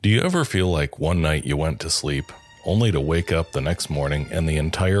Do you ever feel like one night you went to sleep, only to wake up the next morning and the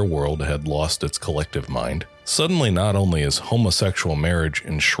entire world had lost its collective mind? Suddenly, not only is homosexual marriage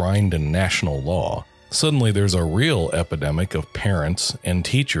enshrined in national law, suddenly there's a real epidemic of parents and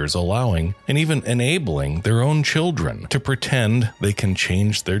teachers allowing and even enabling their own children to pretend they can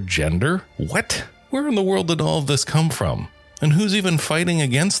change their gender? What? Where in the world did all of this come from? And who's even fighting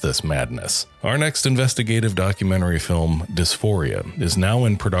against this madness? Our next investigative documentary film, Dysphoria, is now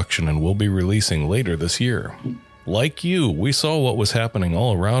in production and will be releasing later this year. Like you, we saw what was happening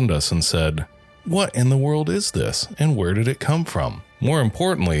all around us and said, what in the world is this, and where did it come from? More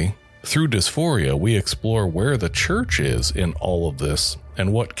importantly, through Dysphoria, we explore where the church is in all of this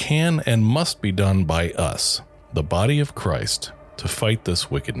and what can and must be done by us, the body of Christ, to fight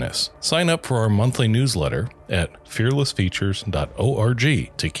this wickedness. Sign up for our monthly newsletter at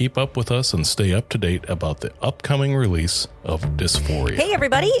fearlessfeatures.org to keep up with us and stay up to date about the upcoming release of Dysphoria. Hey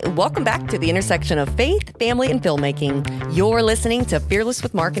everybody, welcome back to the intersection of faith, family, and filmmaking. You're listening to Fearless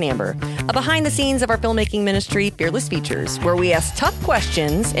with Mark and Amber, a behind the scenes of our filmmaking ministry, Fearless Features, where we ask tough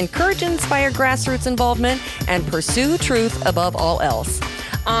questions, encourage and inspire grassroots involvement, and pursue truth above all else.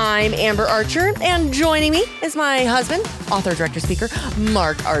 I'm Amber Archer, and joining me is my husband, author, director, speaker,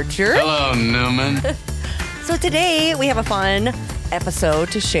 Mark Archer. Hello, Newman. So today we have a fun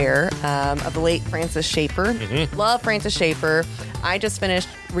episode to share of the late Francis Schaeffer. Mm-hmm. Love Francis Schaeffer. I just finished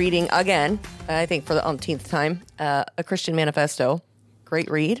reading again, I think for the umpteenth time, A Christian Manifesto.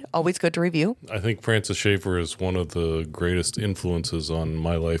 Great read. Always good to review. I think Francis Schaeffer is one of the greatest influences on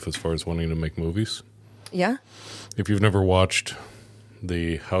my life as far as wanting to make movies. Yeah? If you've never watched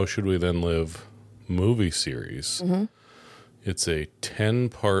the How Should We Then Live movie series, mm-hmm. It's a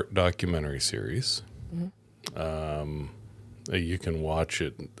 10-part documentary series. Mm-hmm. You can watch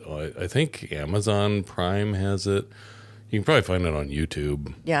it. I think Amazon Prime has it. You can probably find it on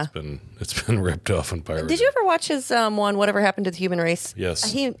YouTube. Yeah, it's been ripped off and pirated. Did you ever watch his one? Whatever Happened to the Human Race?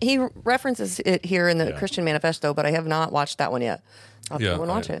 Yes. He references it here in the Christian Manifesto, but I have not watched that one yet. I'll have to go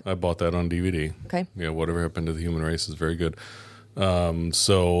and watch it. I bought that on DVD. Okay. Yeah, Whatever Happened to the Human Race is very good.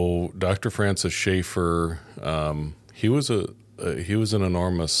 So Dr. Francis Schaeffer, he was an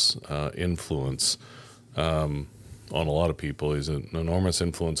enormous influence on a lot of people. He's an enormous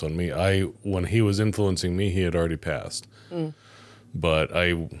influence on me. When he was influencing me, he had already passed. Mm. But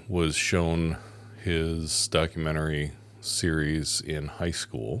I was shown his documentary series in high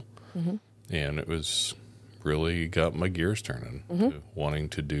school, mm-hmm. and it was really got my gears turning, mm-hmm. to wanting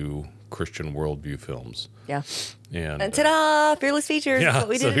to do Christian worldview films. Yeah. And ta-da! Fearless Features. Yeah, That's what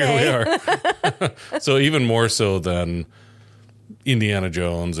we did today. Here we are. So even more so than Indiana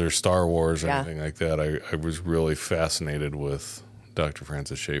Jones or Star Wars or anything like that, I was really fascinated with Dr.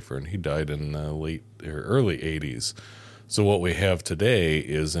 Francis Schaeffer, and he died in the early 80s. So what we have today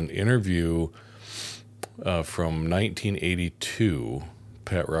is an interview from 1982,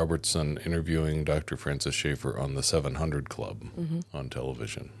 Pat Robertson interviewing Dr. Francis Schaeffer on the 700 Club, mm-hmm. on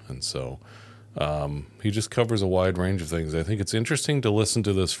television. And so he just covers a wide range of things. I think it's interesting to listen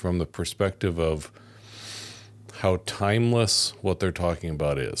to this from the perspective of how timeless what they're talking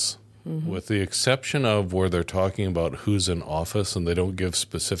about is, mm-hmm. with the exception of where they're talking about who's in office and they don't give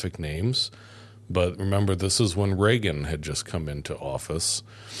specific names. But remember, this is when Reagan had just come into office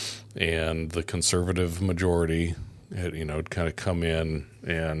and the conservative majority had, kind of come in,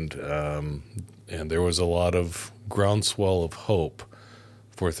 and there was a lot of groundswell of hope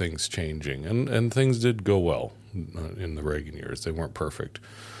for things changing, and things did go well in the Reagan years. They weren't perfect,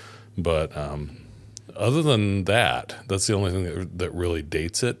 but other than that, that's the only thing that really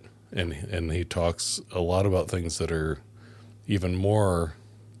dates it. And he talks a lot about things that are even more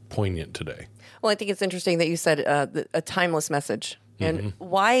poignant today. Well, I think it's interesting that you said a timeless message. And mm-hmm.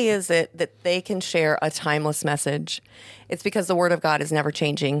 why is it that they can share a timeless message? It's because the Word of God is never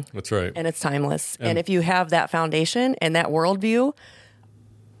changing. That's right. And it's timeless. And if you have that foundation and that worldview,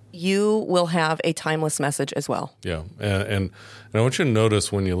 you will have a timeless message as well. Yeah. And I want you to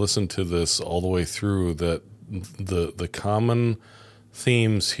notice when you listen to this all the way through that the common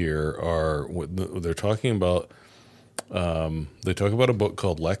themes here are, they're talking about, they talk about a book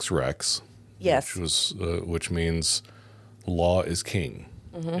called Lex Rex. Yes. Which means law is king,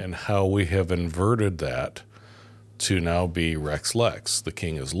 mm-hmm. and how we have inverted that to now be Rex Lex, the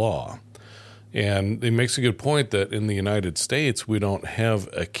king is law. And it makes a good point that in the United States, we don't have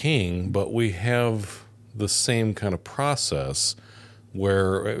a king, but we have the same kind of process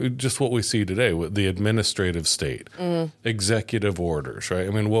where just what we see today with the administrative state, executive orders, right? I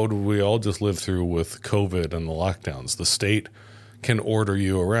mean, what did we all just live through with COVID and the lockdowns? The state can order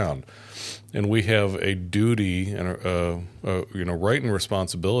you around. And we have a duty and right and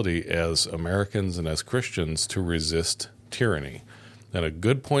responsibility as Americans and as Christians to resist tyranny. And a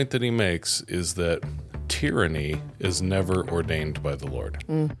good point that he makes is that tyranny is never ordained by the Lord.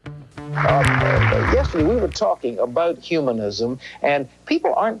 Yesterday we were talking about humanism, and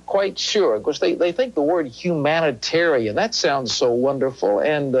people aren't quite sure. Of course, they think the word humanitarian, that sounds so wonderful,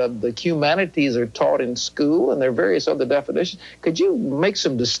 and the humanities are taught in school, and there are various other definitions. Could you make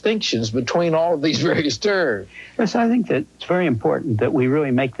some distinctions between all of these various terms? Yes, I think that it's very important that we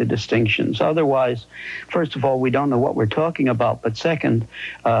really make the distinctions. Otherwise, first of all, we don't know what we're talking about, but second,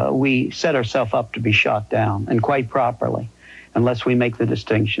 we set ourselves up to be shot down, and quite properly, unless we make the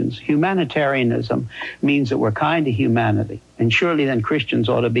distinctions. Humanitarianism means that we're kind to humanity, and surely then Christians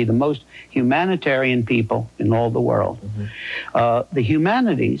ought to be the most humanitarian people in all the world. The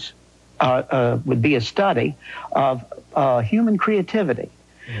humanities would be a study of human creativity,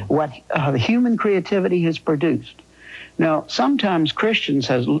 what the human creativity has produced. Now, sometimes Christians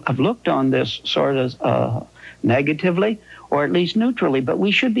have looked on this sort of negatively, or at least neutrally, but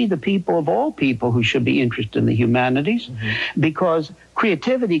we should be the people of all people who should be interested in the humanities, because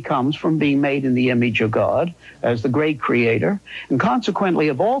creativity comes from being made in the image of God as the great creator, and consequently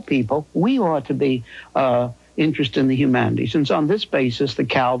of all people, we ought to be interested in the humanities. And so on this basis, the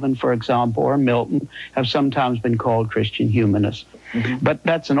Calvin, for example, or Milton have sometimes been called Christian humanists. But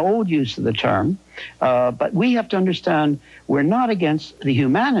that's an old use of the term. But we have to understand we're not against the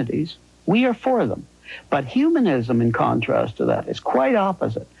humanities, we are for them. But humanism, in contrast to that, is quite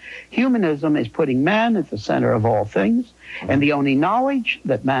opposite. Humanism is putting man at the center of all things, and the only knowledge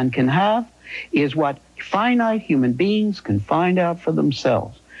that man can have is what finite human beings can find out for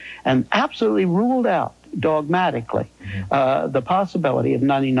themselves, and absolutely ruled out dogmatically the possibility of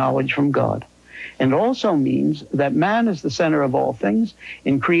any knowledge from God. And it also means that man is the center of all things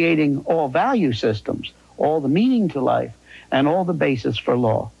in creating all value systems, all the meaning to life, and all the basis for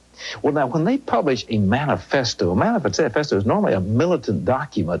law. Well, now, when they publish a manifesto is normally a militant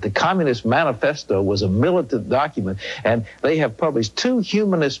document. The Communist Manifesto was a militant document, and they have published 2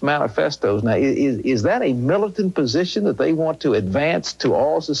 humanist manifestos. Now, is that a militant position that they want to advance to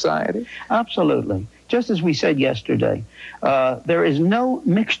all society? Absolutely. Just as we said yesterday, there is no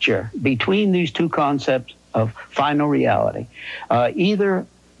mixture between these 2 concepts of final reality. Either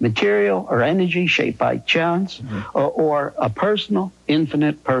material or energy shaped by chance, or a personal,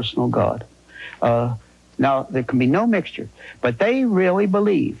 infinite personal God. Now, there can be no mixture, but they really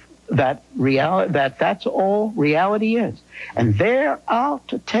believe that that's all reality is. And they're out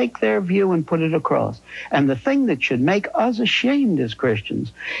to take their view and put it across. And the thing that should make us ashamed as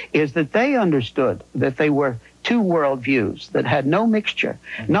Christians is that they understood that they were 2 worldviews that had no mixture,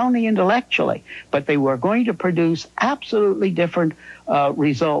 not only intellectually, but they were going to produce absolutely different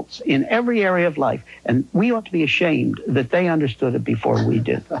results in every area of life. And we ought to be ashamed that they understood it before we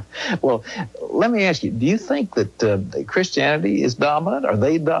did. Well, let me ask you, do you think that Christianity is dominant? Are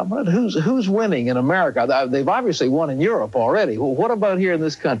they dominant? Who's winning in America? They've obviously won in Europe already. Well, what about here in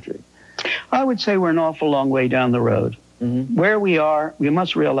this country? I would say we're an awful long way down the road. Where we are, we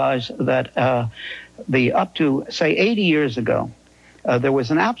must realize that up to, say, 80 years ago, there was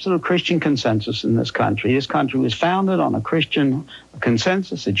an absolute Christian consensus in this country. This country was founded on a Christian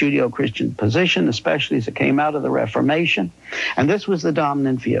consensus, a Judeo-Christian position, especially as it came out of the Reformation. And this was the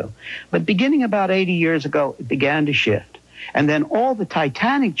dominant view. But beginning about 80 years ago, it began to shift. And then all the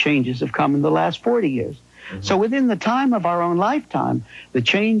titanic changes have come in the last 40 years. So within the time of our own lifetime, the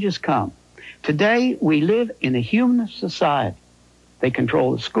change has come. Today, we live in a humanist society. They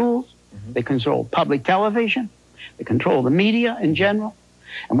control the schools. They control public television. They control the media in general.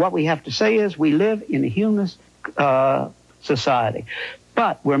 And what we have to say is we live in a humanist society.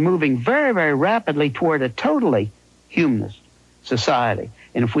 But we're moving very, very rapidly toward a totally humanist society.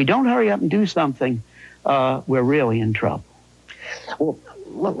 And if we don't hurry up and do something, we're really in trouble.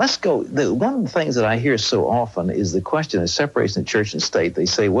 Well, let's go. One of the things that I hear so often is the question of separation of church and state. They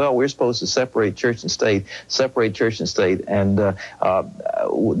say, well, we're supposed to separate church and state, and the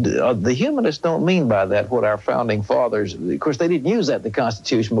humanists don't mean by that what our founding fathers, of course, they didn't use that in the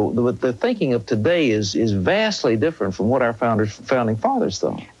Constitution, but the thinking of today is vastly different from what our founding fathers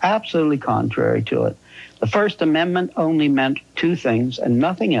thought. Absolutely contrary to it. The First Amendment only meant 2 things and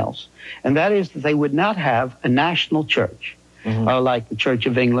nothing else, and that is that they would not have a national church. Like the Church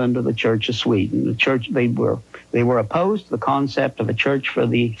of England or the Church of Sweden. The church, they were opposed to the concept of a church for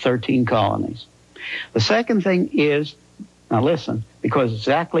the 13 colonies. The second thing is, now listen, because it's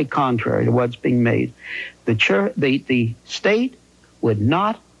exactly contrary to what's being made, the state would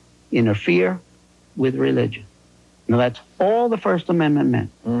not interfere with religion. Now, that's all the First Amendment meant.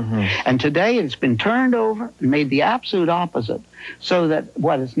 And today it's been turned over and made the absolute opposite, so that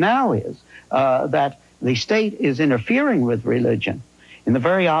what it now is that the state is interfering with religion in the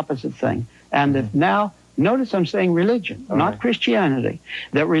very opposite thing. And that now, notice I'm saying religion, not Christianity,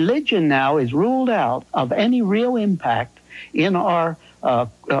 that religion now is ruled out of any real impact in our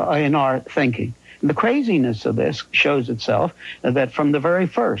thinking. And the craziness of this shows itself that from the very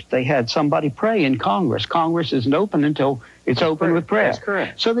first, they had somebody pray in Congress. Congress isn't open until it's open with prayer. That's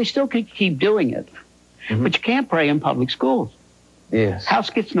correct. So they still keep doing it. But you can't pray in public schools. Yes. How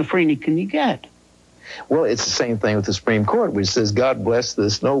schizophrenic can you get? Well, it's the same thing with the Supreme Court, which says, God bless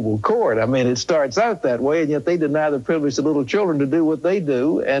this noble court. I mean, it starts out that way, and yet they deny the privilege to little children to do what they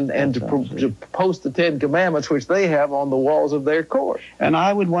do and to post the Ten Commandments, which they have on the walls of their court. And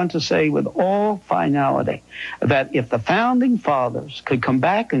I would want to say with all finality that if the Founding Fathers could come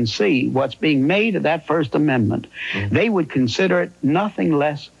back and see what's being made of that First Amendment, they would consider it nothing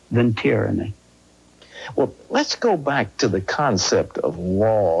less than tyranny. Well, let's go back to the concept of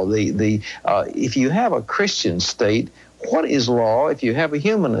law. If you have a Christian state, what is law? If you have a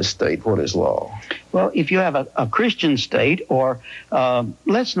humanist state, what is law? Well, if you have a Christian state, or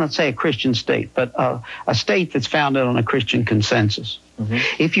let's not say a Christian state, but a state that's founded on a Christian consensus,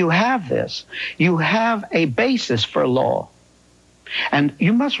 if you have this, you have a basis for law. And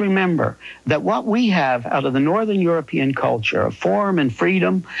you must remember that what we have out of the Northern European culture of form and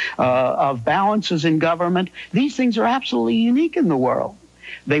freedom, of balances in government, these things are absolutely unique in the world.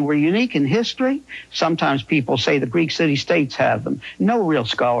 They were unique in history. Sometimes people say the Greek city-states have them. No real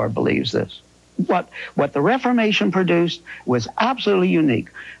scholar believes this. What the Reformation produced was absolutely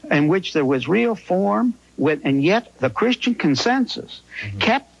unique, in which there was real form, and yet the Christian consensus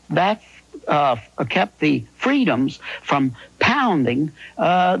kept the freedoms from pounding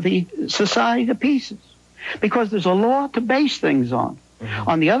the society to pieces, because there's a law to base things on.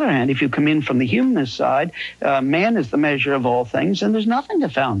 On the other hand, if you come in from the humanist side, man is the measure of all things, and there's nothing to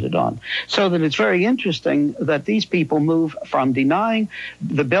found it on. So that it's very interesting that these people move from denying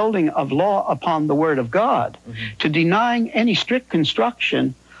the building of law upon the Word of God to denying any strict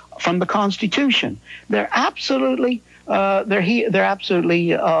construction from the Constitution. They're absolutely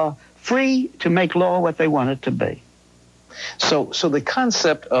free to make law what they want it to be. So the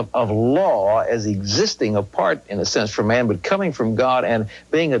concept of law as existing apart, in a sense, from man, but coming from God and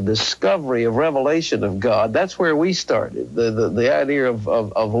being a discovery of revelation of God, that's where we started. The idea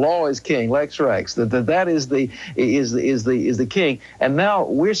of law is king, lex rex, that is the king. And now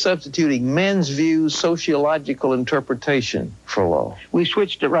we're substituting men's views, sociological interpretation for law. We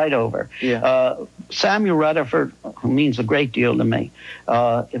switched it right over. Yeah. Samuel Rutherford, who means a great deal to me,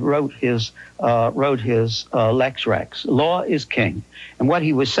 wrote his Lex Rex. Law is king. And what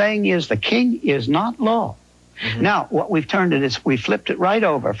he was saying is the king is not law. Now, what we've turned it is we flipped it right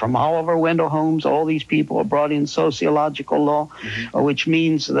over from Oliver Wendell Holmes. All these people have brought in sociological law, which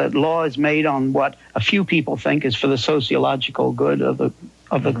means that law is made on what a few people think is for the sociological good of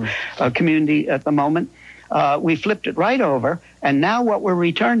the community at the moment. We flipped it right over, and now what we're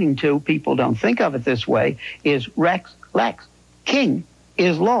returning to, people don't think of it this way, is Rex, Lex. King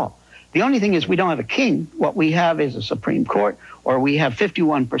is law. The only thing is we don't have a king. What we have is a Supreme Court, or we have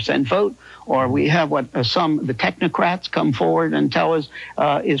 51% vote, or we have what the technocrats come forward and tell us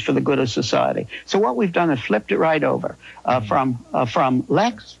is for the good of society. So what we've done is flipped it right over from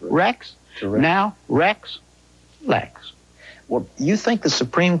Lex, Rex, now Rex, Lex. Well, you think the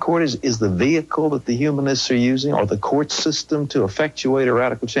Supreme Court is the vehicle that the humanists are using, or the court system, to effectuate a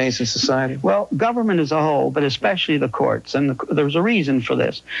radical change in society? Well, government as a whole, but especially the courts, and there's a reason for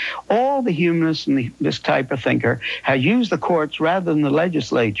this. All the humanists and this type of thinker have used the courts rather than the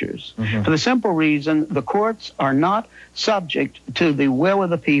legislatures, for the simple reason the courts are not subject to the will of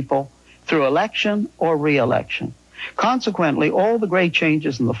the people through election or re-election. Consequently, all the great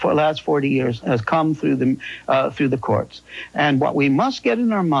changes in the last 40 years has come through the courts. And what we must get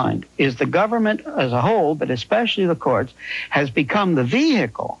in our mind is the government as a whole, but especially the courts, has become the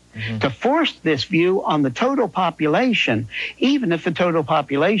vehicle to force this view on the total population, even if the total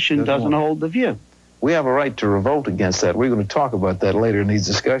population doesn't hold the view. We have a right to revolt against that. We're going to talk about that later in these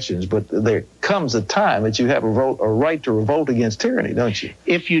discussions, but there comes a time that you have a right to revolt against tyranny, don't you?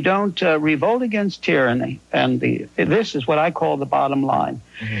 If you don't revolt against tyranny, and this is what I call the bottom line,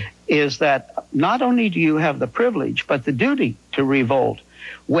 is that not only do you have the privilege, but the duty to revolt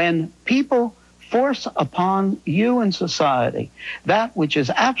when people force upon you and society that which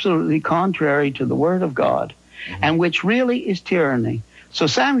is absolutely contrary to the Word of God, and which really is tyranny. So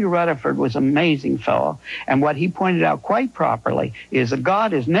Samuel Rutherford was an amazing fellow, and what he pointed out quite properly is that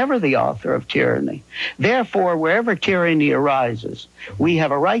God is never the author of tyranny. Therefore, wherever tyranny arises, we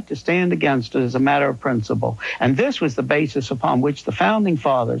have a right to stand against it as a matter of principle. And this was the basis upon which the founding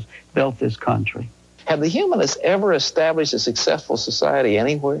fathers built this country. Have the humanists ever established a successful society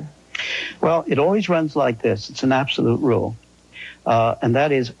anywhere? Well, it always runs like this. It's an absolute rule. And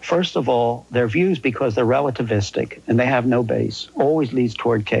that is, first of all, their views, because they're relativistic and they have no base, always leads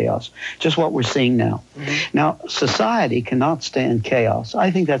toward chaos, just what we're seeing now. Mm-hmm. Now, society cannot stand chaos.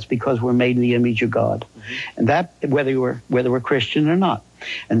 I think that's because we're made in the image of God, and that whether we're Christian or not.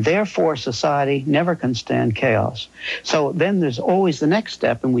 And therefore, society never can stand chaos. So then there's always the next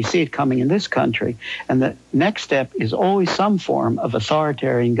step, and we see it coming in this country, and the next step is always some form of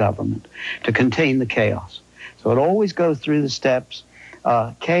authoritarian government to contain the chaos. So it always goes through the steps,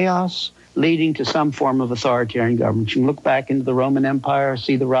 chaos leading to some form of authoritarian government. You can look back into the Roman Empire,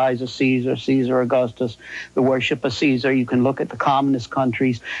 see the rise of Caesar Augustus, the worship of Caesar. You can look at the communist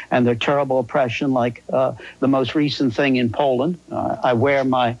countries and their terrible oppression, like the most recent thing in Poland. I wear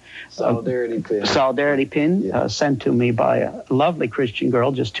my solidarity pin sent to me by a lovely Christian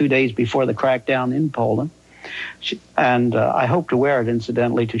girl just 2 days before the crackdown in Poland. And I hope to wear it,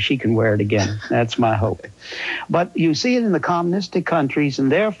 incidentally, till she can wear it again. That's my hope. But you see it in the communistic countries in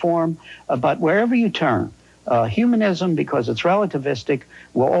their form, but wherever you turn, humanism, because it's relativistic,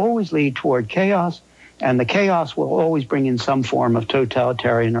 will always lead toward chaos, and the chaos will always bring in some form of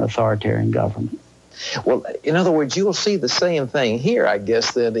totalitarian or authoritarian government. Well, in other words, you will see the same thing here, I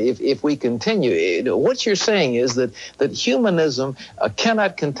guess, that if we continue. What you're saying is that humanism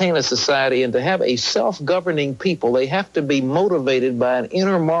cannot contain a society, and to have a self-governing people, they have to be motivated by an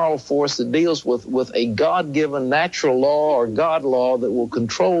inner moral force that deals with a God-given natural law or God law that will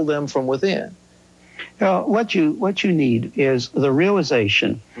control them from within. What you need is the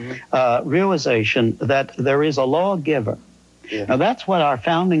realization that there is a lawgiver. Yeah. Now, that's what our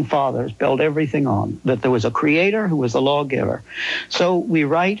founding fathers built everything on, that there was a creator who was the lawgiver. So we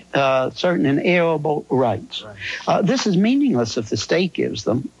write certain inalienable rights. Right. This is meaningless if the state gives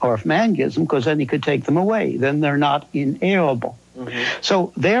them or if man gives them, because then he could take them away. Then they're not inalienable. Mm-hmm.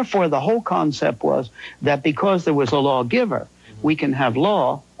 So therefore, the whole concept was that because there was a lawgiver, we can have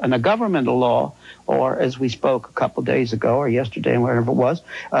law and a governmental law, or as we spoke a couple days ago or yesterday, wherever it was,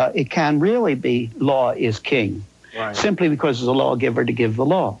 it can really be law is king. Right. Simply because there's a lawgiver to give the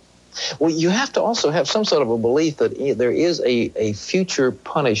law. Well, you have to also have some sort of a belief that there is a future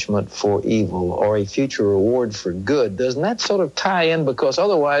punishment for evil or a future reward for good. Doesn't that sort of tie in? Because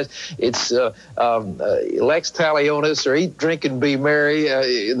otherwise it's lex talionis, or eat, drink, and be merry,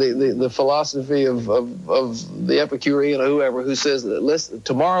 the philosophy of the Epicurean or whoever, who says that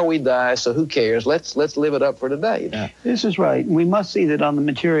tomorrow we die, so who cares? Let's live it up for today. Now, this is right. We must see that on the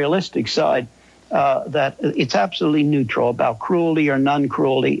materialistic side, that it's absolutely neutral about cruelty or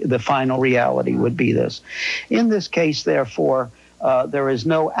non-cruelty. The final reality would be this. In this case, therefore, there is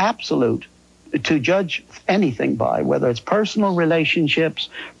no absolute to judge anything by, whether it's personal relationships,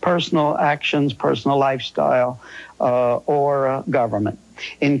 personal actions, personal lifestyle, or government.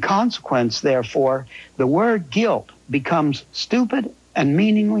 In consequence, therefore, the word guilt becomes stupid and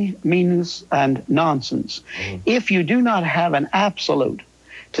meaningless and nonsense if you do not have an absolute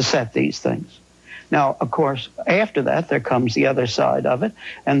to set these things. Now, of course, after that, there comes the other side of it,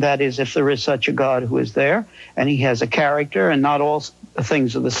 and that is if there is such a God who is there, and he has a character, and not all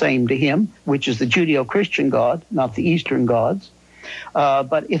things are the same to him, which is the Judeo-Christian God, not the Eastern gods.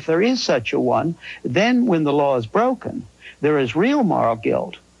 But if there is such a one, then when the law is broken, there is real moral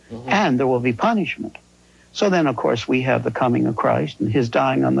guilt, and there will be punishment. So then, of course, we have the coming of Christ and his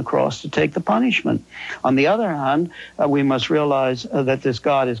dying on the cross to take the punishment. On the other hand, we must realize that this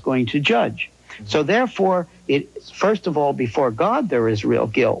God is going to judge. So therefore, first of all, before God, there is real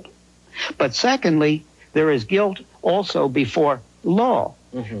guilt. But secondly, there is guilt also before law.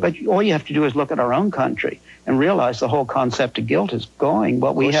 But all you have to do is look at our own country and realize the whole concept of guilt is going.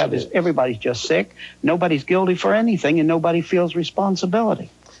 What we have is everybody's just sick, nobody's guilty for anything, and nobody feels responsibility.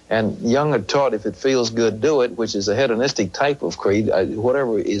 And Young had taught, if it feels good, do it, which is a hedonistic type of creed,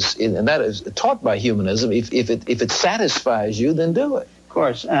 whatever is, and that is taught by humanism. If it satisfies you, then do it. Of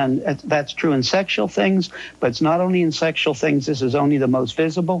course, and that's true in sexual things, but it's not only in sexual things. This is only the most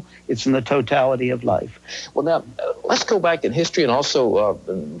visible. It's in the totality of life. Well, now, let's go back in history, and also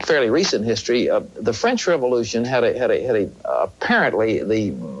fairly recent history. The French Revolution had apparently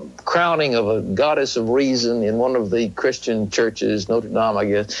the crowning of a goddess of reason in one of the Christian churches, Notre Dame, I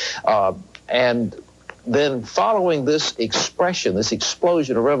guess, and then following this expression, this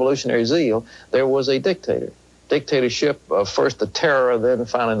explosion of revolutionary zeal, there was a dictator. dictatorship, first the terror, then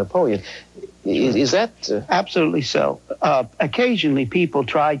finally Napoleon. Is that... Absolutely so. Occasionally, people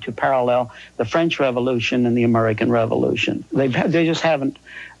try to parallel the French Revolution and the American Revolution. They just haven't...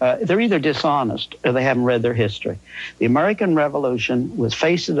 they're either dishonest or they haven't read their history. The American Revolution was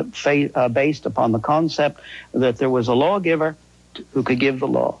based upon the concept that there was a lawgiver who could give the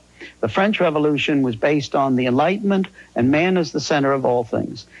law. The French Revolution was based on the Enlightenment and man as the center of all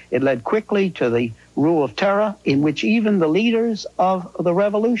things. It led quickly to the rule of terror, in which even the leaders of the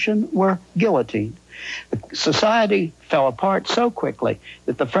revolution were guillotined. Society fell apart so quickly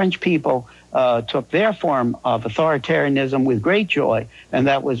that the French people took their form of authoritarianism with great joy, and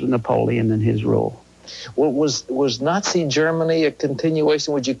that was Napoleon and his rule. Well, was Nazi Germany a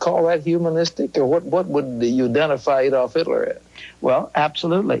continuation? Would you call that humanistic, or what would you identify Adolf Hitler as? Well,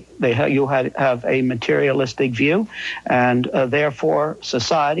 absolutely. You have a materialistic view, and therefore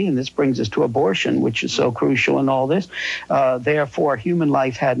society, and this brings us to abortion, which is so crucial in all this, therefore human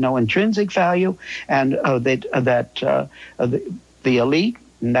life had no intrinsic value, and the elite,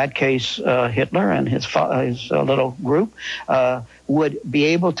 in that case Hitler and his little group, would be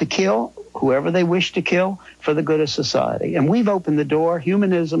able to kill whoever they wish to kill for the good of society. And we've opened the door.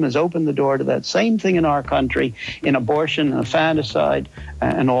 Humanism has opened the door to that same thing in our country, in abortion and infanticide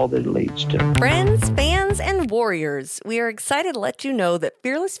and all that it leads to. Friends, fans, and warriors, we are excited to let you know that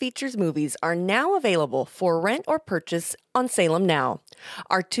Fearless Features movies are now available for rent or purchase on Salem Now.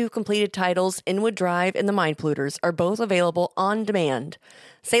 Our 2 completed titles, Inwood Drive and The Mind Polluters, are both available on demand.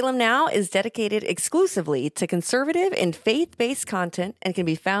 Salem Now is dedicated exclusively to conservative and faith-based content and can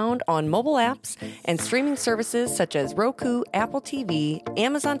be found on mobile apps and streaming services such as Roku, Apple TV,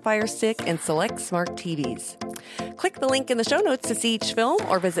 Amazon Fire Stick, and select smart TVs. Click the link in the show notes to see each film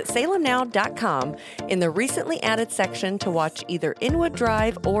or visit salemnow.com in the recently added section to watch either Inwood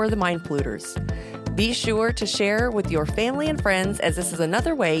Drive or The Mind Polluters. Be sure to share with your family and friends, as this is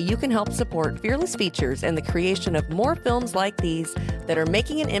another way you can help support Fearless Features and the creation of more films like these that are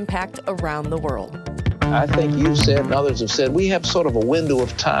making an impact around the world. I think you've said and others have said we have sort of a window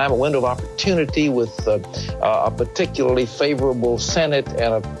of time, a window of opportunity with a particularly favorable Senate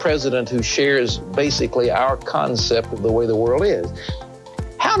and a president who shares basically our concept of the way the world is.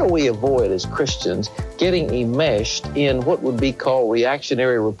 How do we avoid, as Christians, getting enmeshed in what would be called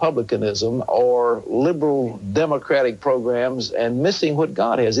reactionary republicanism or liberal democratic programs and missing what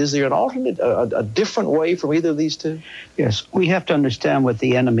God has? Is there an alternate, a different way from either of these two? Yes, we have to understand what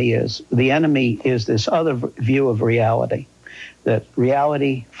the enemy is. The enemy is this other view of reality, that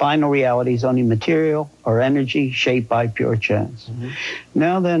reality, final reality, is only material or energy shaped by pure chance. Mm-hmm.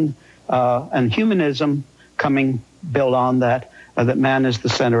 Now then, and humanism built on that, that man is the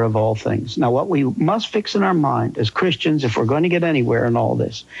center of all things. Now, what we must fix in our mind as Christians, if we're going to get anywhere in all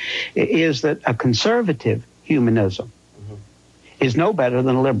this, is that a conservative humanism is no better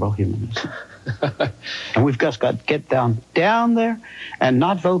than a liberal humanism. And we've just got to get down there and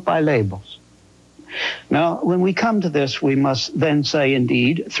not vote by labels. Now, when we come to this, we must then say,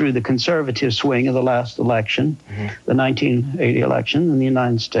 indeed, through the conservative swing of the last election, the 1980 election in the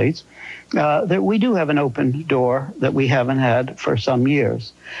United States, that we do have an open door that we haven't had for some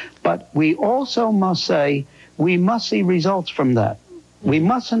years. But we also must say we must see results from that. We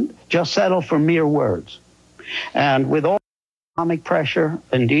mustn't just settle for mere words. And with all economic pressure,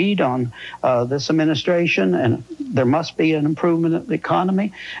 indeed, on this administration, and there must be an improvement of the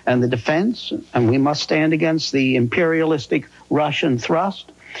economy and the defense, and we must stand against the imperialistic Russian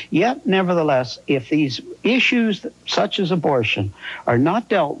thrust. Yet, nevertheless, if these issues such as abortion are not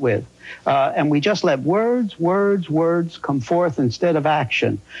dealt with, and we just let words come forth instead of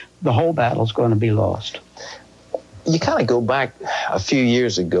action, the whole battle's going to be lost. You kind of go back a few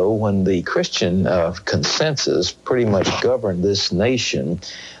years ago when the Christian consensus pretty much governed this nation.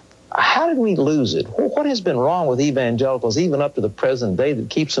 How did we lose it? What has been wrong with evangelicals, even up to the present day, that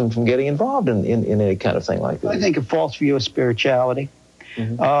keeps them from getting involved in any kind of thing like this? I think a false view of spirituality.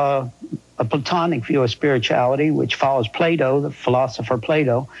 A Platonic view of spirituality, which follows Plato, the philosopher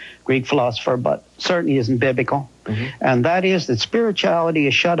Plato, Greek philosopher, but certainly isn't biblical. And that is that spirituality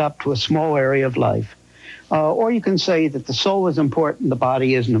is shut up to a small area of life. Or you can say that the soul is important, the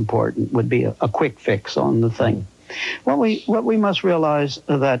body isn't important, would be a quick fix on the thing. What we must realize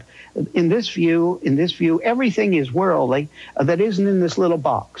that in this view, everything is worldly that isn't in this little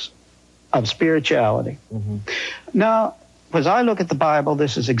box of spirituality. Now, as I look at the Bible,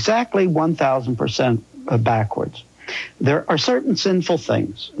 this is exactly 1,000% backwards. There are certain sinful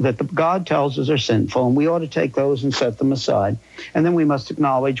things that God tells us are sinful, and we ought to take those and set them aside. And then we must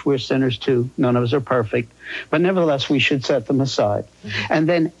acknowledge we're sinners too. None of us are perfect. But nevertheless, we should set them aside. And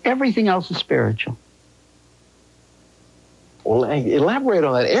then everything else is spiritual. Well, elaborate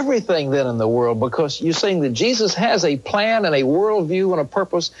on that. Everything then in the world, because you're saying that Jesus has a plan and a worldview and a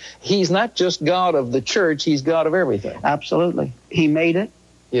purpose. He's not just God of the church, he's God of everything. Absolutely. He made it.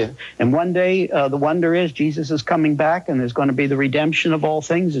 Yeah. And one day, the wonder is Jesus is coming back, and there's going to be the redemption of all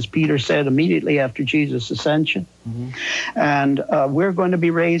things, as Peter said immediately after Jesus' ascension. Mm-hmm. And we're going to be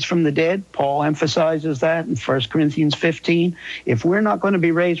raised from the dead. Paul emphasizes that in 1 Corinthians 15. If we're not going to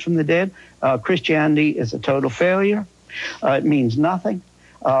be raised from the dead, Christianity is a total failure. It means nothing.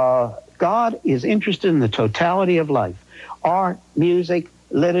 God is interested in the totality of life, art, music,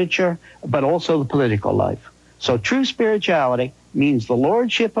 literature, but also the political life. So true spirituality means the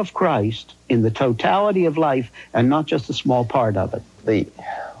lordship of Christ in the totality of life and not just a small part of it. The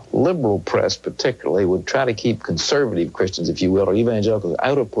liberal press particularly would try to keep conservative Christians, if you will, or evangelicals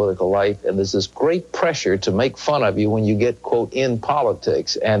out of political life, and there's this great pressure to make fun of you when you get, quote, in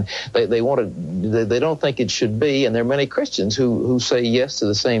politics, and they don't think it should be, and there are many Christians who say yes to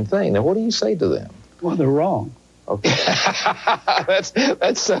the same thing. Now, what do you say to them? Well, they're wrong. Okay,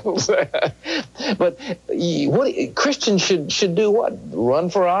 that settles that. But Christians should do what? Run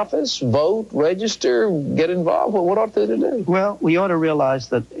for office, vote, register, get involved? What ought they to do? Well, we ought to realize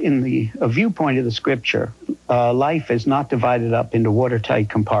that in the viewpoint of the Scripture, life is not divided up into watertight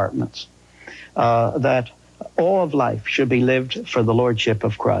compartments. That all of life should be lived for the lordship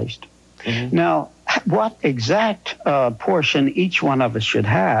of Christ. Mm-hmm. Now, what exact portion each one of us should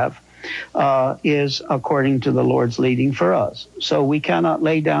have is according to the Lord's leading for us. So we cannot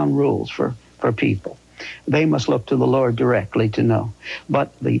lay down rules for people. They must look to the Lord directly to know.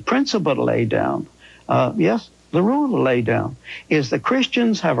 But the principle to lay down, the rule to lay down, is that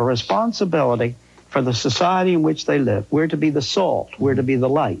Christians have a responsibility for the society in which they live. We're to be the salt. We're to be the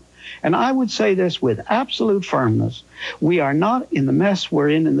light. And I would say this with absolute firmness. We are not in the mess we're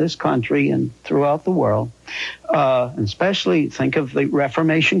in this country and throughout the world, and especially think of the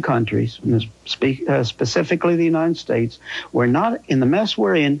Reformation countries, specifically the United States. We're not in the mess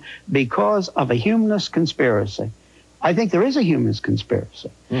we're in because of a humanist conspiracy. I think there is a humanist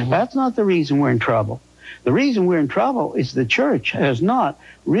conspiracy. Mm-hmm. That's not the reason we're in trouble. The reason we're in trouble is the church has not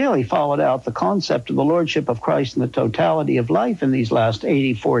really followed out the concept of the lordship of Christ in the totality of life in these last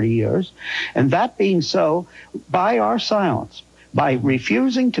 40 years. And that being so, by our silence, by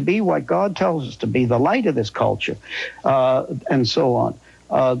refusing to be what God tells us to be, the light of this culture, and so on,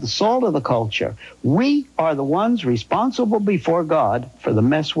 the salt of the culture, we are the ones responsible before God for the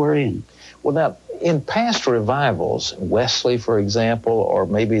mess we're in. Well, now, in past revivals, Wesley, for example, or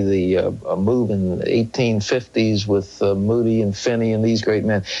maybe the move in the 1850s with Moody and Finney and these great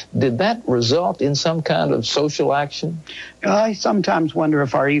men, did that result in some kind of social action? I sometimes wonder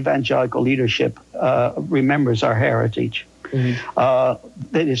if our evangelical leadership remembers our heritage.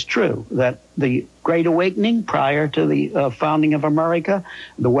 Mm-hmm. It is true that the Great Awakening prior to the founding of America,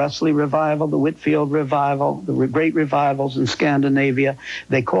 the Wesley Revival, the Whitfield Revival, the great revivals in Scandinavia,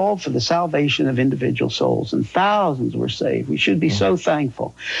 they called for the salvation of individual souls, and thousands were saved. We should be so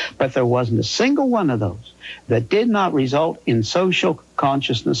thankful. But there wasn't a single one of those that did not result in social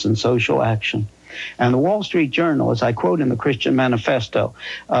consciousness and social action. And the Wall Street Journal, as I quote in the Christian Manifesto,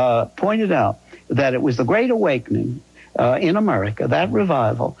 pointed out that it was the Great Awakening in America, that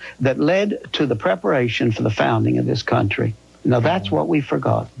revival, that led to the preparation for the founding of this country. Now, that's what we've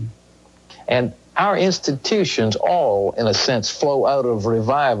forgotten. And our institutions all, in a sense, flow out of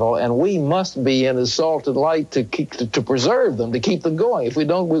revival, and we must be in the salt and light to preserve them, to keep them going. If we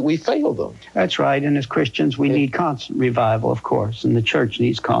don't, we fail them. That's right. And as Christians, we need constant revival, of course, and the church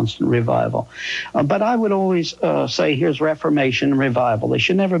needs constant revival. But I would always say here's Reformation and revival. They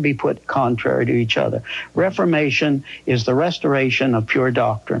should never be put contrary to each other. Reformation is the restoration of pure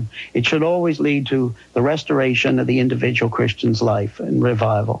doctrine. It should always lead to the restoration of the individual Christian's life and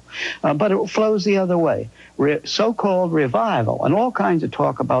revival. But it flows the other way. So-called revival and all kinds of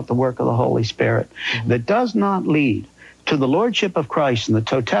talk about the work of the Holy Spirit that does not lead to the lordship of Christ in the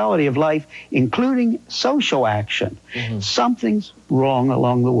totality of life, including social action. Something's wrong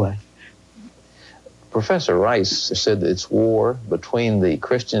along the way. Professor Rice said that it's war between the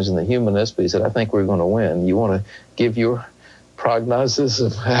Christians and the humanists, but he said, I think we're going to win. You want to give your prognosis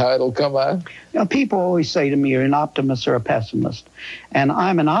of how it'll come out? You know, people always say to me, you're an optimist or a pessimist. And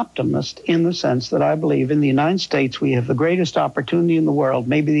I'm an optimist in the sense that I believe in the United States we have the greatest opportunity in the world,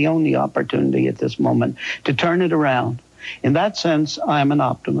 maybe the only opportunity at this moment, to turn it around. In that sense, I'm an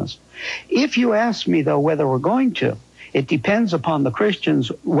optimist. If you ask me, though, whether we're going to, it depends upon the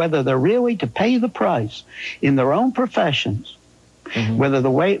Christians whether they're really to pay the price in their own professions Whether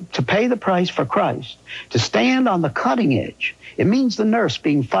the way to pay the price for Christ, to stand on the cutting edge. It means the nurse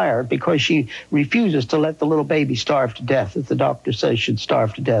being fired because she refuses to let the little baby starve to death that the doctor says should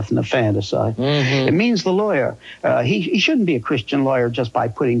starve to death in a fanticide. It means the lawyer. He shouldn't be a Christian lawyer just by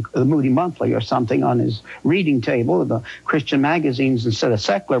putting the Moody Monthly or something on his reading table, the Christian magazines instead of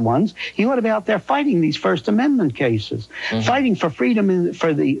secular ones. He ought to be out there fighting these First Amendment cases, fighting for freedom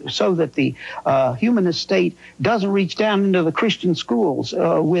so that the humanist state doesn't reach down into the Christian schools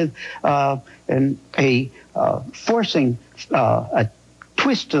with forcing a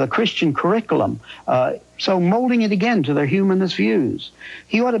twist to the Christian curriculum, so molding it again to their humanist views.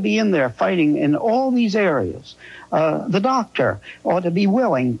 He ought to be in there fighting in all these areas. The doctor ought to be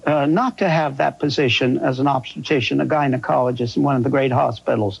willing not to have that position as an obstetrician, a gynecologist in one of the great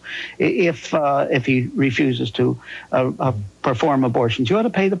hospitals, if he refuses to perform abortions. You ought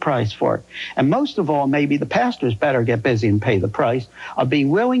to pay the price for it. And most of all, maybe the pastors better get busy and pay the price of being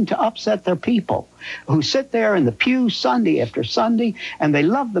willing to upset their people who sit there in the pew Sunday after Sunday, and they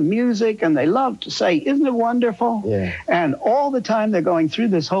love the music, and they love to say, isn't it wonderful? Yeah. And all the time they're going through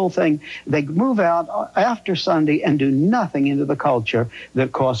this whole thing, they move out after Sunday and do nothing into the culture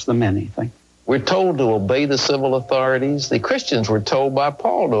that costs them anything. We're told to obey the civil authorities. The Christians were told by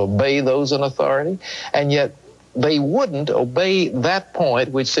Paul to obey those in authority, and yet they wouldn't obey that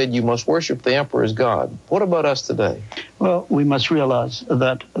point which said you must worship the emperor as God. What about us today? Well, we must realize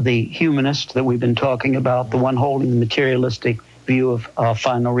that the humanist that we've been talking about, the one holding the materialistic view of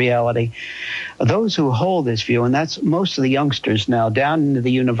final reality, those who hold this view, and that's most of the youngsters now down into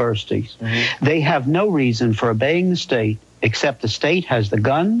the universities, they have no reason for obeying the state except the state has the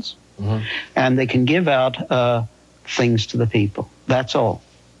guns and they can give out things to the people. That's all.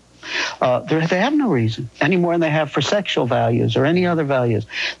 They have no reason any more than they have for sexual values or any other values.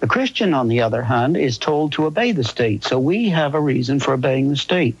 The Christian, on the other hand, is told to obey the state. So we have a reason for obeying the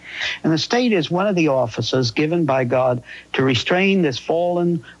state. And the state is one of the offices given by God to restrain this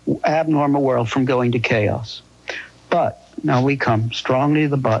fallen, abnormal world from going to chaos. But, now we come strongly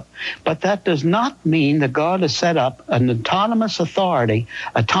to the but that does not mean that God has set up an autonomous authority,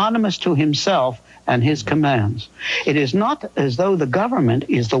 autonomous to himself and his commands. It is not as though the government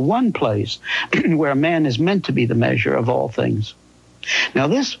is the one place where man is meant to be the measure of all things. Now,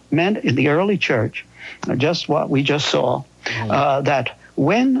 this meant in the early church, just what we just saw, that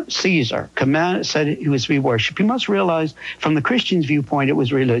when Caesar said he was to be worshipped, you must realize from the Christian's viewpoint it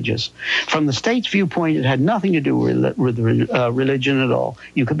was religious. From the state's viewpoint, it had nothing to do with religion at all.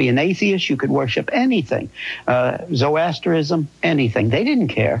 You could be an atheist, you could worship anything, Zoroastrianism, anything. They didn't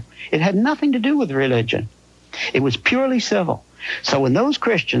care. It had nothing to do with religion. It was purely civil. So when those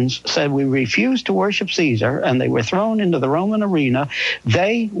Christians said we refuse to worship Caesar and they were thrown into the Roman arena,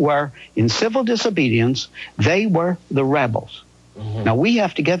 they were in civil disobedience. They were the rebels. Now, we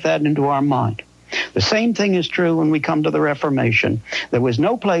have to get that into our mind. The same thing is true when we come to the Reformation. There was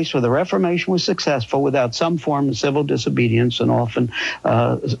no place where the Reformation was successful without some form of civil disobedience and often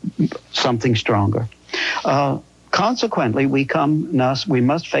something stronger. Consequently, we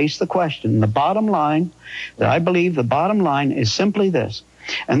must face the question. The bottom line, I believe the bottom line is simply this,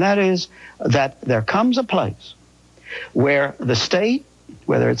 and that is that there comes a place where the state,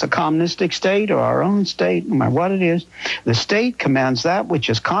 whether it's a communistic state or our own state, no matter what it is, the state commands that which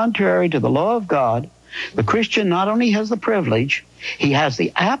is contrary to the law of God. The Christian not only has the privilege, he has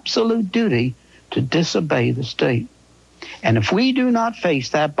the absolute duty to disobey the state. And if we do not face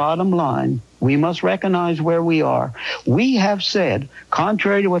that bottom line, we must recognize where we are. We have said,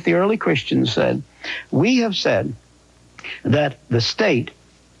 contrary to what the early Christians said, we have said that the state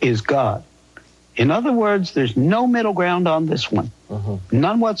is God. In other words, there's no middle ground on this one.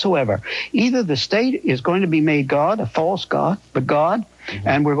 None whatsoever. Either the state is going to be made God, a false God, but God,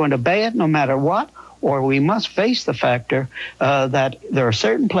 and we're going to obey it no matter what, or we must face the factor that there are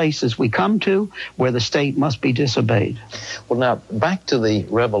certain places we come to where the state must be disobeyed. Well, now, back to the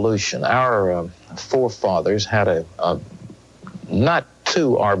revolution. Our forefathers had a not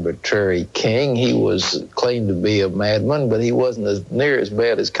too arbitrary king. He was claimed to be a madman, but he wasn't as near as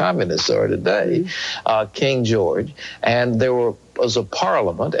bad as communists are today, King George. And there was a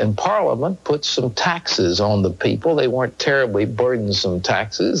parliament, and parliament put some taxes on the people. They weren't terribly burdensome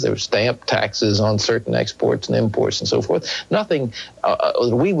taxes. There were stamp taxes on certain exports and imports and so forth. Nothing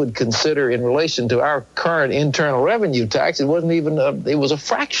we would consider in relation to our current internal revenue tax. It wasn't even, it was a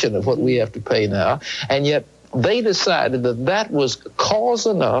fraction of what we have to pay now. And yet, they decided that that was cause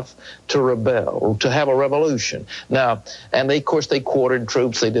enough to rebel, or to have a revolution. Now, and they, of course, they quartered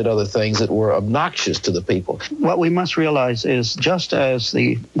troops. They did other things that were obnoxious to the people. What we must realize is, just as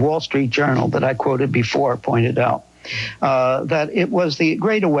the Wall Street Journal that I quoted before pointed out, that it was the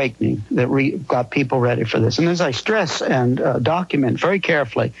Great Awakening that got people ready for this. And as I stress and document very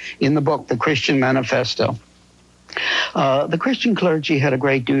carefully in the book, The Christian Manifesto, the Christian clergy had a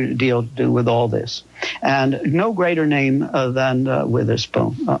great deal to do with all this. And no greater name than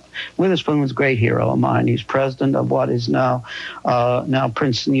Witherspoon. Witherspoon was a great hero of mine. He's president of what is now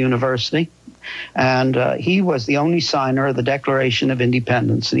Princeton University. And he was the only signer of the Declaration of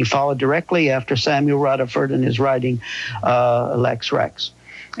Independence. And he followed directly after Samuel Rutherford in his writing Lex Rex.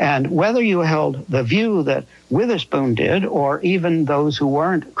 And whether you held the view that Witherspoon did, or even those who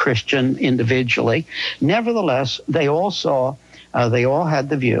weren't Christian individually, nevertheless, they all had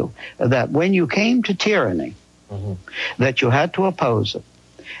the view that when you came to tyranny, that you had to oppose it.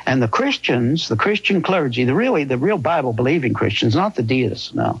 And the Christians, the Christian clergy, the real Bible-believing Christians, not the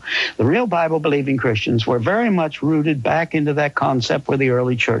deists, no. The real Bible-believing Christians were very much rooted back into that concept where the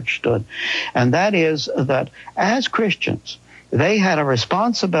early church stood. And that is that as Christians, they had a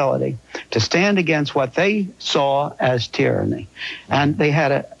responsibility to stand against what they saw as tyranny. And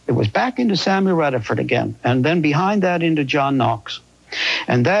it was back into Samuel Rutherford again, and then behind that into John Knox.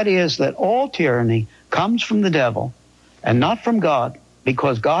 And that is that all tyranny comes from the devil and not from God,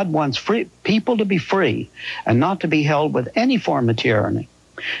 because God wants people to be free and not to be held with any form of tyranny.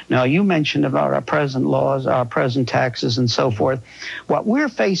 Now, you mentioned about our present laws, our present taxes, and so forth. What we're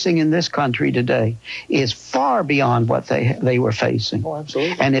facing in this country today is far beyond what they were facing. Oh,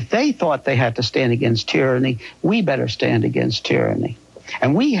 absolutely. And if they thought they had to stand against tyranny, we better stand against tyranny.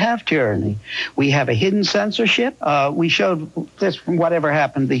 And we have tyranny. We have a hidden censorship. We showed this from Whatever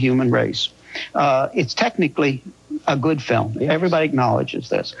Happened to the Human Race. It's technically a good film. Yes. Everybody acknowledges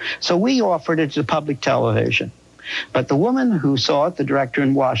this. So we offered it to public television. But the woman who saw it, the director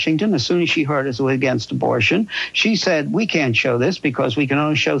in Washington, as soon as she heard it was against abortion, she said, we can't show this because we can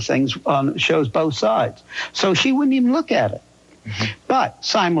only show things on shows both sides. So she wouldn't even look at it. But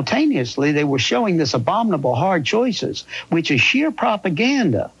simultaneously, they were showing this abominable hard choices, which is sheer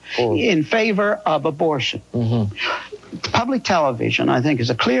propaganda in favor of abortion. Public television, I think, is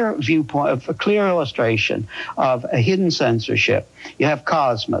a clear viewpoint, a clear illustration of a hidden censorship. You have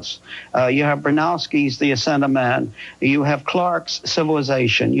Cosmos. You have Bronowski's The Ascent of Man. You have Clarke's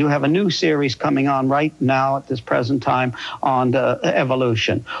Civilization. You have a new series coming on right now at this present time on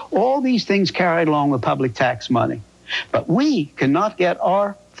evolution. All these things carried along with public tax money. But we cannot get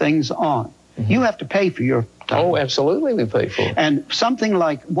our things on. You have to pay for your time. Oh, absolutely, we pay for it. And something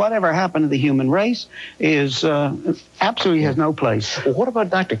like Whatever Happened to the Human Race is absolutely has no place. Well, what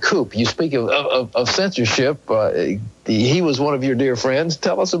about Dr. Koop? You speak of censorship. He was one of your dear friends.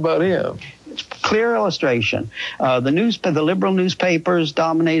 Tell us about him. It's clear illustration. The liberal newspapers,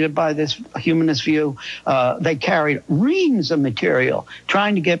 dominated by this humanist view, they carried reams of material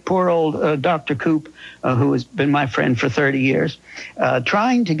trying to get poor old Dr. Koop, who has been my friend for 30 years,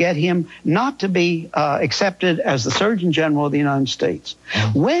 trying to get him not to be accepted as the Surgeon General of the United States.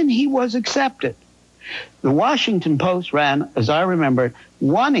 When he was accepted, the Washington Post ran, as I remember,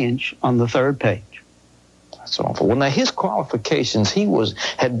 1 inch on the third page. That's awful. Well, now, his qualifications, he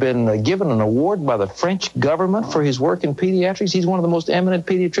had been given an award by the French government for his work in pediatrics. He's one of the most eminent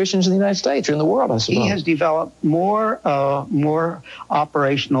pediatricians in the United States, or in the world, I suppose. He has developed more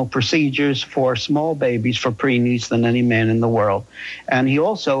operational procedures for small babies, for preemies, than any man in the world. And he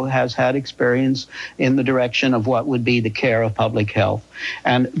also has had experience in the direction of what would be the care of public health.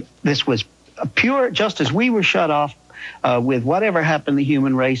 And this was pure, just as we were shut off with Whatever Happened to the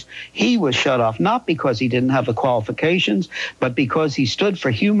Human Race, he was shut off, not because he didn't have the qualifications, but because he stood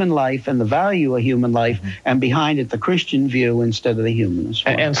for human life and the value of human life, and behind it the Christian view instead of the humanist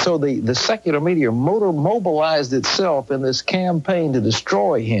one. And so the secular media mobilized itself in this campaign to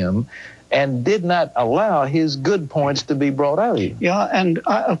destroy him, and did not allow his good points to be brought out. Yeah, and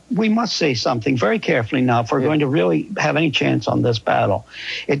we must say something very carefully now if we're going to really have any chance on this battle.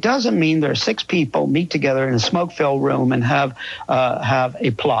 It doesn't mean there are 6 people meet together in a smoke-filled room and have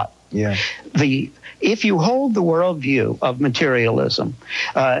a plot. Yeah. If you hold the worldview of materialism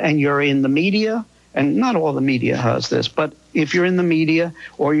and you're in the media, and not all the media has this, but if you're in the media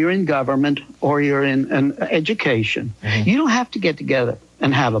or you're in government or you're in education, you don't have to get together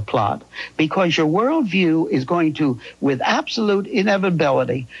and have a plot, because your worldview is going to, with absolute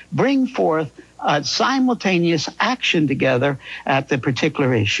inevitability, bring forth a simultaneous action together at the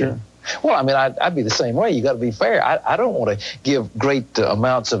particular issue. Well, I mean, I'd be the same way. You got to be fair. I don't want to give great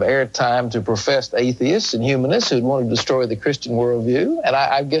amounts of airtime to professed atheists and humanists who'd want to destroy the Christian worldview, and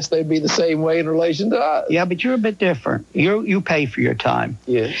I guess they'd be the same way in relation to us. Yeah, but you're a bit different. You pay for your time.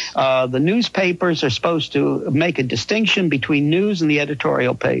 Yes. The newspapers are supposed to make a distinction between news and the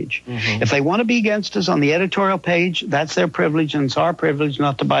editorial page. Mm-hmm. If they want to be against us on the editorial page, that's their privilege, and it's our privilege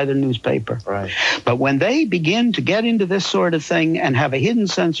not to buy their newspaper. Right. But when they begin to get into this sort of thing and have a hidden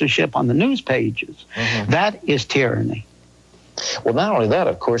censorship on the news pages, that is tyranny. Well, not only that,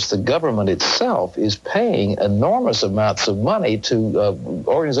 of course, the government itself is paying enormous amounts of money to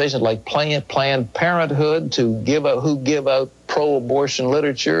organizations like Planned Parenthood who give out pro-abortion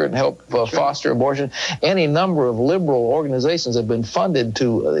literature and help foster abortion. Any number of liberal organizations have been funded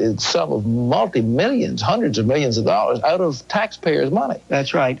to sum of multi-millions, hundreds of millions of dollars out of taxpayers' money.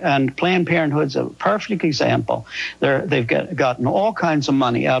 That's right. And Planned Parenthood's a perfect example. They've gotten all kinds of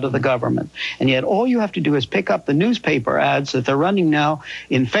money out of the government. And yet all you have to do is pick up the newspaper ads that they're running now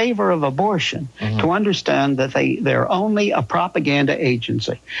in favor of abortion to understand that they're only a propaganda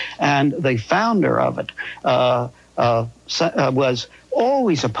agency. And the founder of it was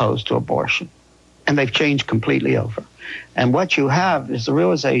always opposed to abortion, and they've changed completely over. And what you have is the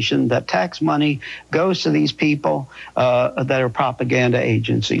realization that tax money goes to these people that are propaganda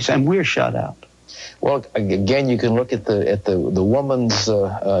agencies, and we're shut out. Well, again, you can look at the Woman's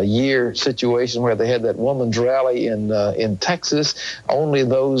Year situation where they had that woman's rally in Texas. Only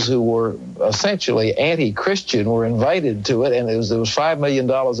those who were essentially anti-Christian were invited to it, and there was $5 million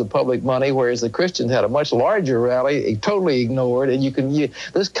of public money, whereas the Christians had a much larger rally, totally ignored. And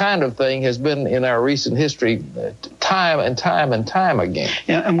this kind of thing has been in our recent history time and time and time again.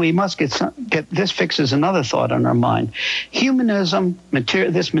 Yeah, and we must get this fixes another thought on our mind. Humanism,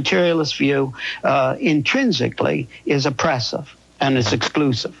 this materialist view, intrinsically is oppressive and it's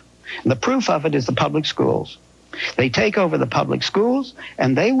exclusive. And the proof of it is the public schools. They take over the public schools,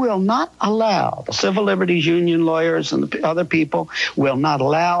 and they will not allow, the Civil Liberties Union lawyers and the other people will not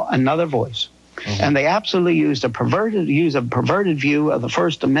allow another voice. And they absolutely use a perverted view of the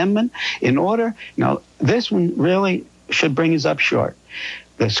First Amendment in order, this one really should bring us up short.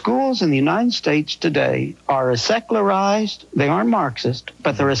 The schools in the United States today are as secularized, they aren't Marxist,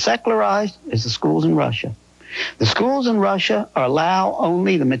 but they're as secularized as the schools in Russia. The schools in Russia allow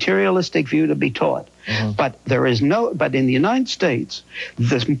only the materialistic view to be taught. But but in the United States,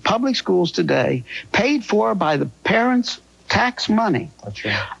 the public schools today, paid for by the parents' tax money,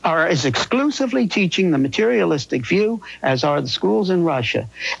 are as exclusively teaching the materialistic view as are the schools in Russia.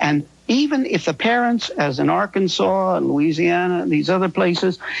 And even if the parents, as in Arkansas and Louisiana and these other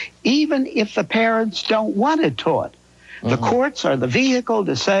places, even if the parents don't want it taught, the courts are the vehicle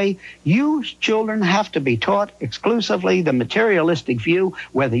to say, you children have to be taught exclusively the materialistic view,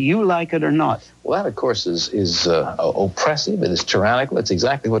 whether you like it or not. Well, that, of course, is oppressive. It is tyrannical. It's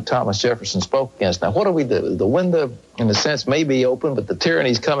exactly what Thomas Jefferson spoke against. Now, what do we do? The window, in a sense, may be open, but the tyranny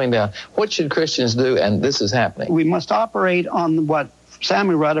is coming down. What should Christians do? And this is happening. We must operate on what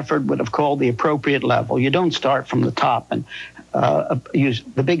Samuel Rutherford would have called the appropriate level. You don't start from the top and use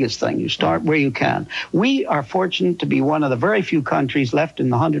the biggest thing. You start where you can. We are fortunate to be one of the very few countries left in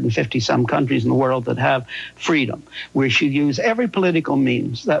the 150-some countries in the world that have freedom. We should use every political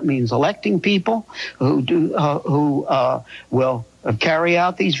means. That means electing people who will carry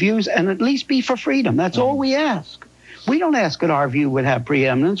out these views and at least be for freedom. That's all we ask. We don't ask that our view would have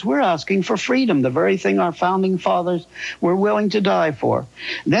preeminence. We're asking for freedom, the very thing our founding fathers were willing to die for.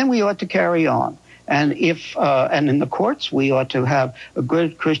 Then we ought to carry on. And and in the courts, we ought to have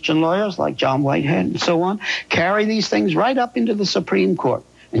good Christian lawyers like John Whitehead and so on, carry these things right up into the Supreme Court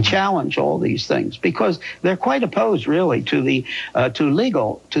and challenge all these things, because they're quite opposed, really, to the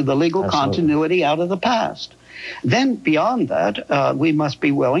legal continuity out of the past. Then beyond that, we must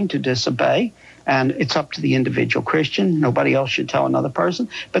be willing to disobey. And it's up to the individual Christian. Nobody else should tell another person.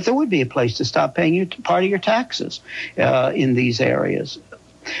 But there would be a place to stop paying part of your taxes in these areas.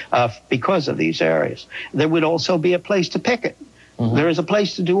 Because of these areas. There would also be a place to picket. There is a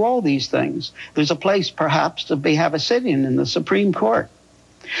place to do all these things. There's a place, perhaps, to have a sit-in in the Supreme Court.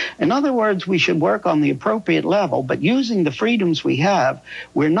 In other words, we should work on the appropriate level, but using the freedoms we have,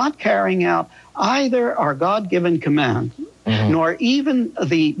 we're not carrying out either our God-given command, nor even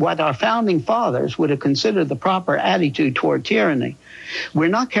what our founding fathers would have considered the proper attitude toward tyranny. We're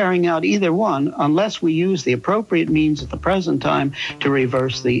not carrying out either one unless we use the appropriate means at the present time to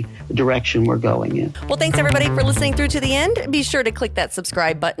reverse the direction we're going in. Well, thanks everybody for listening through to the end. Be sure to click that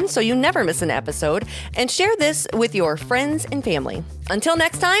subscribe button so you never miss an episode, and share this with your friends and family. Until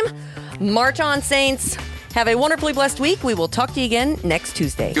next time, march on, saints. Have a wonderfully blessed week. We will talk to you again next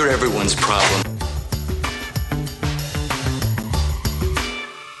Tuesday. You're everyone's problem.